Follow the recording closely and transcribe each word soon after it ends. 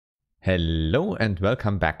Hello and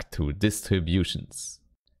welcome back to Distributions.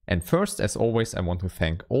 And first, as always, I want to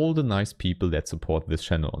thank all the nice people that support this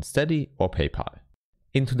channel on Steady or PayPal.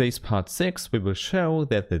 In today's part 6, we will show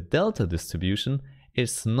that the delta distribution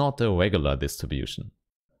is not a regular distribution.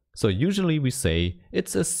 So usually we say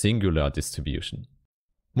it's a singular distribution.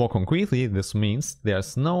 More concretely, this means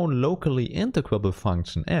there's no locally integrable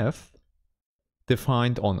function f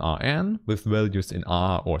defined on Rn with values in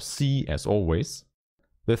R or C as always,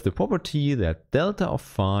 with the property that delta of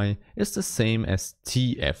phi is the same as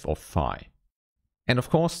Tf of phi. And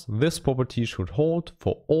of course, this property should hold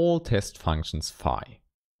for all test functions phi.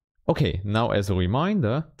 Okay, now as a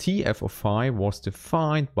reminder, Tf of phi was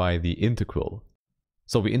defined by the integral.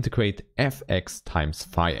 So we integrate fx times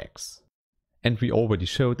phi x. And we already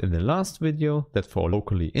showed in the last video that for a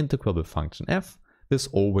locally integrable function f, this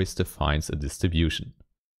always defines a distribution.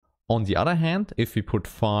 On the other hand, if we put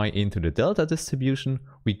phi into the delta distribution,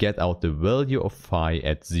 we get out the value of phi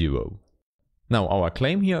at 0. Now our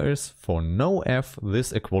claim here is for no f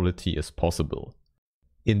this equality is possible.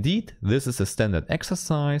 Indeed, this is a standard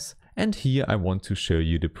exercise, and here I want to show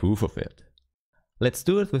you the proof of it. Let's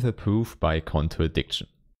do it with a proof by contradiction.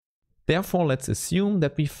 Therefore, let's assume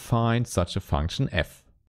that we find such a function f.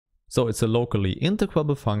 So it's a locally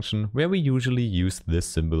integrable function where we usually use this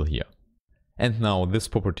symbol here. And now this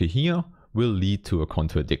property here will lead to a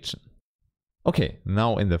contradiction. Okay,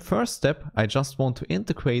 now in the first step, I just want to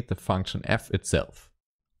integrate the function f itself.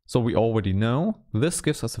 So we already know this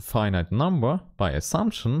gives us a finite number by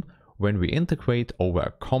assumption when we integrate over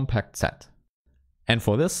a compact set. And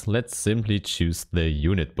for this, let's simply choose the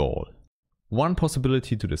unit ball. One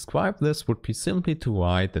possibility to describe this would be simply to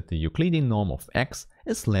write that the Euclidean norm of x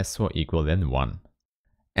is less or equal than 1.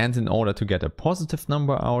 And in order to get a positive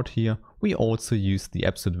number out here, we also use the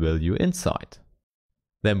absolute value inside.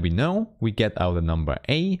 Then we know we get out a number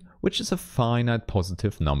a, which is a finite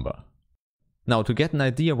positive number. Now to get an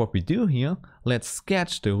idea what we do here, let's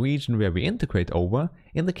sketch the region where we integrate over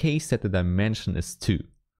in the case that the dimension is 2.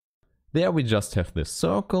 There we just have this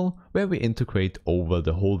circle where we integrate over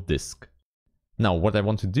the whole disk. Now what I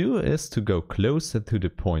want to do is to go closer to the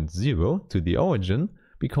point 0, to the origin,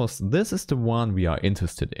 because this is the one we are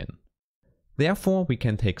interested in. Therefore, we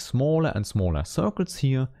can take smaller and smaller circles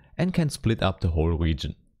here and can split up the whole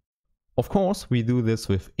region. Of course, we do this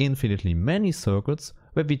with infinitely many circles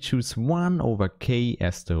where we choose 1 over k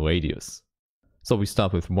as the radius. So we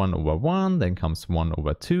start with 1 over 1, then comes 1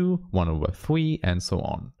 over 2, 1 over 3, and so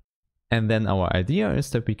on. And then our idea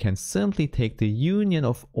is that we can simply take the union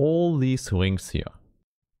of all these rings here.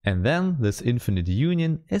 And then this infinite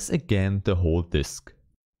union is again the whole disk.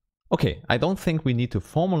 Okay, I don't think we need to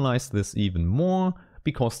formalize this even more,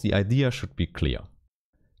 because the idea should be clear.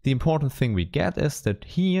 The important thing we get is that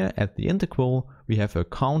here at the integral we have a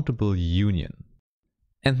countable union.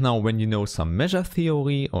 And now when you know some measure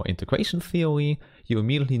theory or integration theory, you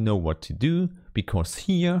immediately know what to do, because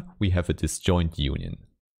here we have a disjoint union.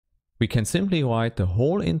 We can simply write the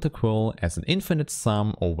whole integral as an infinite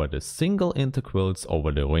sum over the single integrals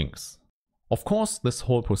over the rings. Of course, this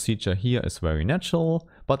whole procedure here is very natural,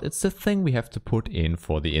 but it's the thing we have to put in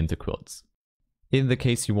for the integrals. In the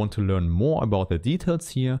case you want to learn more about the details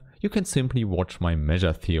here, you can simply watch my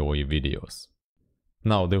measure theory videos.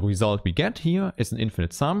 Now the result we get here is an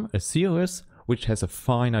infinite sum, a series, which has a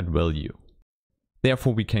finite value.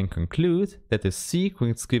 Therefore we can conclude that the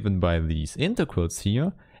sequence given by these integrals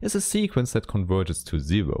here is a sequence that converges to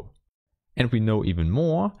 0. And we know even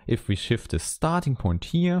more, if we shift the starting point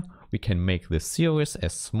here, we can make this series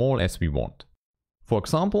as small as we want. For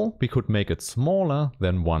example, we could make it smaller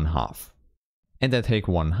than 1/2. And I take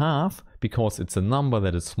 1/2 because it's a number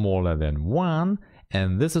that is smaller than 1,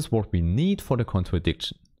 and this is what we need for the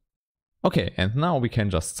contradiction. Okay, and now we can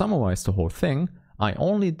just summarize the whole thing. I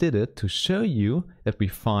only did it to show you that we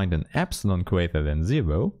find an epsilon greater than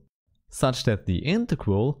 0, such that the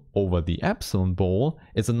integral over the epsilon ball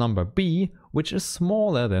is a number b which is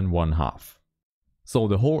smaller than 1/2. So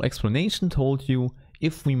the whole explanation told you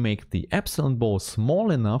if we make the epsilon ball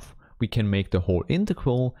small enough, we can make the whole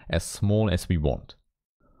integral as small as we want.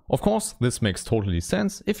 Of course, this makes totally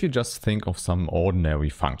sense if you just think of some ordinary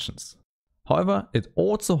functions. However, it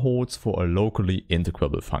also holds for a locally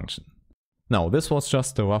integrable function. Now this was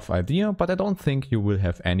just a rough idea, but I don't think you will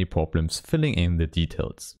have any problems filling in the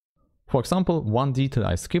details. For example, one detail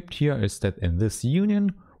I skipped here is that in this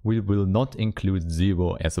union we will not include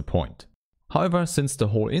 0 as a point. However, since the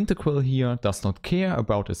whole integral here does not care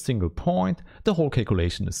about a single point, the whole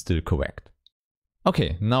calculation is still correct.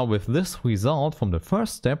 Okay, now with this result from the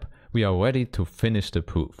first step, we are ready to finish the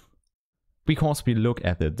proof. Because we look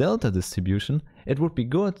at the delta distribution, it would be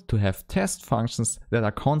good to have test functions that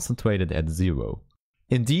are concentrated at 0.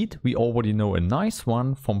 Indeed, we already know a nice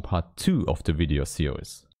one from part 2 of the video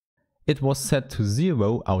series. It was set to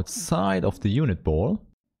 0 outside of the unit ball,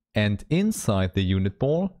 and inside the unit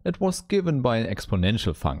ball it was given by an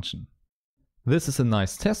exponential function. This is a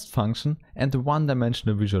nice test function, and the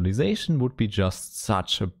one-dimensional visualization would be just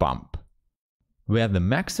such a bump, where the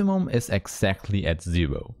maximum is exactly at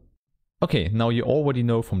 0. Okay, now you already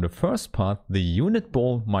know from the first part the unit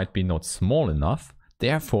ball might be not small enough,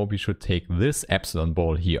 therefore we should take this epsilon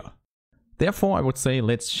ball here. Therefore I would say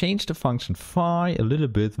let's change the function phi a little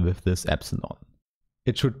bit with this epsilon.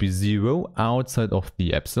 It should be 0 outside of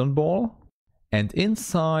the epsilon ball, and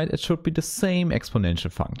inside it should be the same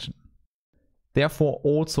exponential function. Therefore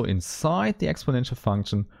also inside the exponential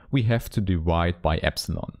function we have to divide by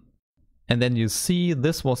epsilon. And then you see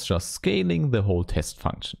this was just scaling the whole test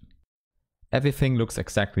function. Everything looks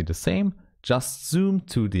exactly the same, just zoom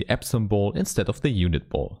to the epsilon ball instead of the unit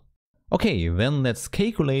ball. Okay, then let's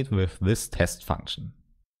calculate with this test function.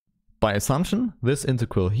 By assumption, this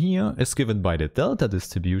integral here is given by the delta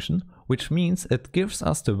distribution, which means it gives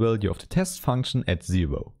us the value of the test function at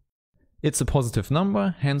 0. It's a positive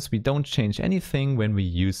number, hence we don't change anything when we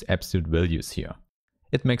use absolute values here.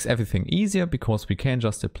 It makes everything easier because we can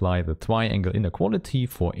just apply the triangle inequality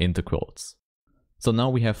for integrals. So now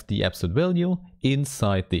we have the absolute value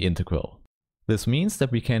inside the integral. This means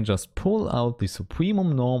that we can just pull out the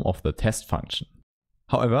supremum norm of the test function.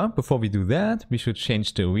 However, before we do that, we should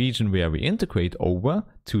change the region where we integrate over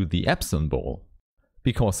to the epsilon ball.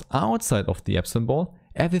 Because outside of the epsilon ball,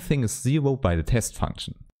 everything is 0 by the test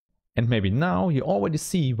function. And maybe now you already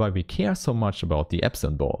see why we care so much about the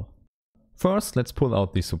epsilon ball. First, let's pull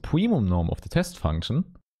out the supremum norm of the test function,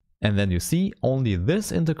 and then you see only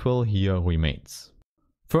this integral here remains.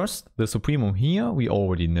 First, the supremum here we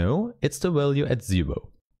already know, it's the value at 0.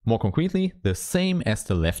 More concretely, the same as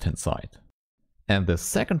the left hand side. And the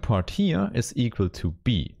second part here is equal to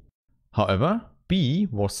b. However, b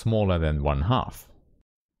was smaller than 1/2.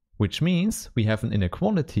 Which means we have an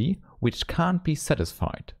inequality which can't be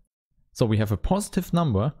satisfied. So we have a positive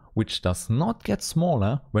number which does not get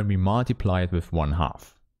smaller when we multiply it with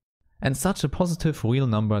 1/2. And such a positive real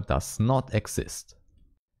number does not exist.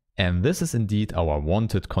 And this is indeed our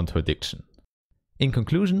wanted contradiction. In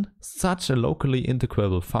conclusion, such a locally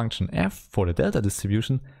integrable function f for the delta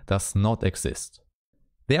distribution does not exist.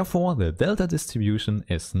 Therefore, the delta distribution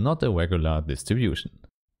is not a regular distribution.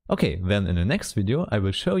 Okay, then in the next video I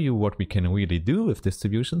will show you what we can really do with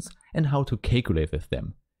distributions and how to calculate with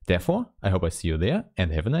them. Therefore, I hope I see you there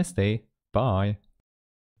and have a nice day. Bye!